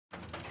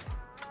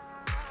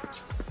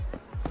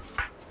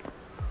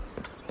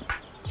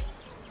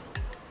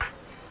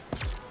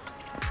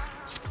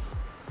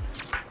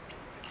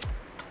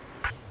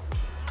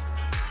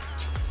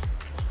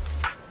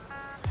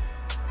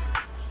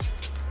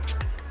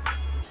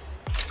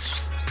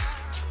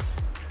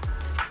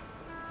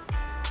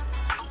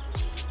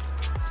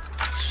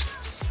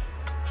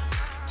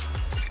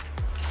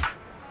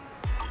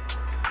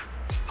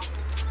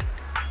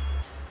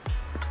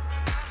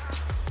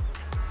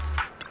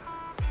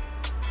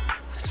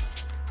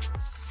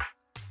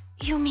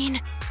You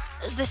mean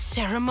the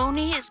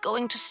ceremony is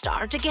going to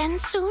start again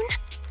soon?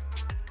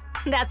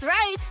 That's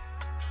right.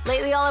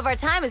 Lately, all of our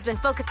time has been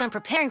focused on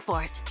preparing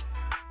for it.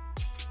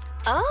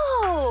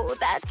 Oh,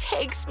 that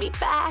takes me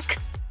back.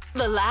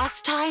 The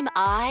last time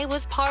I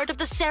was part of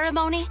the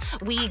ceremony,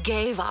 we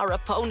gave our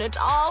opponent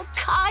all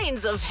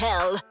kinds of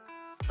hell.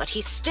 But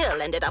he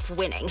still ended up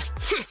winning.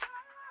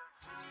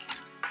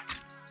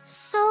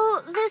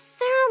 So, the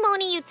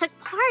ceremony you took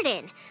part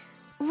in,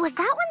 was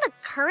that when the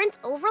current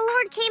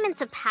overlord came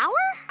into power?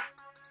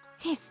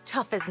 He's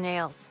tough as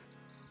nails.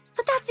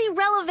 But that's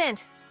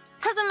irrelevant.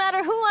 Doesn't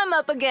matter who I'm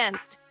up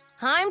against.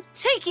 I'm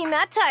taking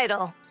that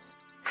title.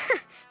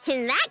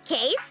 In that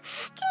case,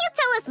 can you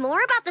tell us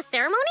more about the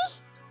ceremony?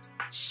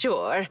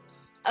 Sure.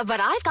 But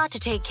I've got to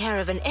take care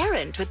of an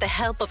errand with the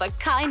help of a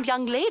kind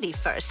young lady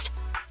first.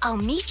 I'll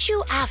meet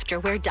you after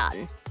we're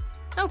done.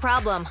 No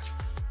problem.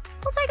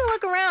 We'll take a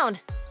look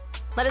around.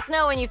 Let us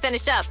know when you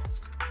finish up.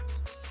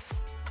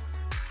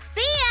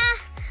 See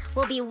ya!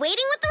 We'll be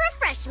waiting with the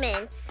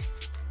refreshments.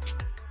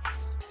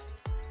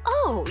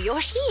 Oh, you're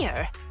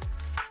here.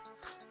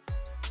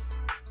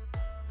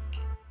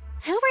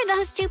 Who were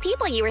those two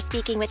people you were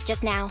speaking with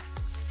just now?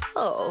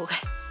 Oh,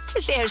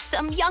 there's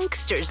some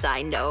youngsters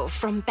I know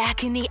from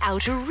back in the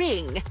Outer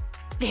Ring.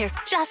 They're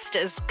just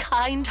as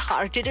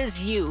kind-hearted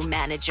as you,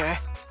 Manager.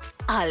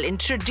 I'll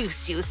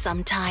introduce you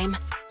sometime.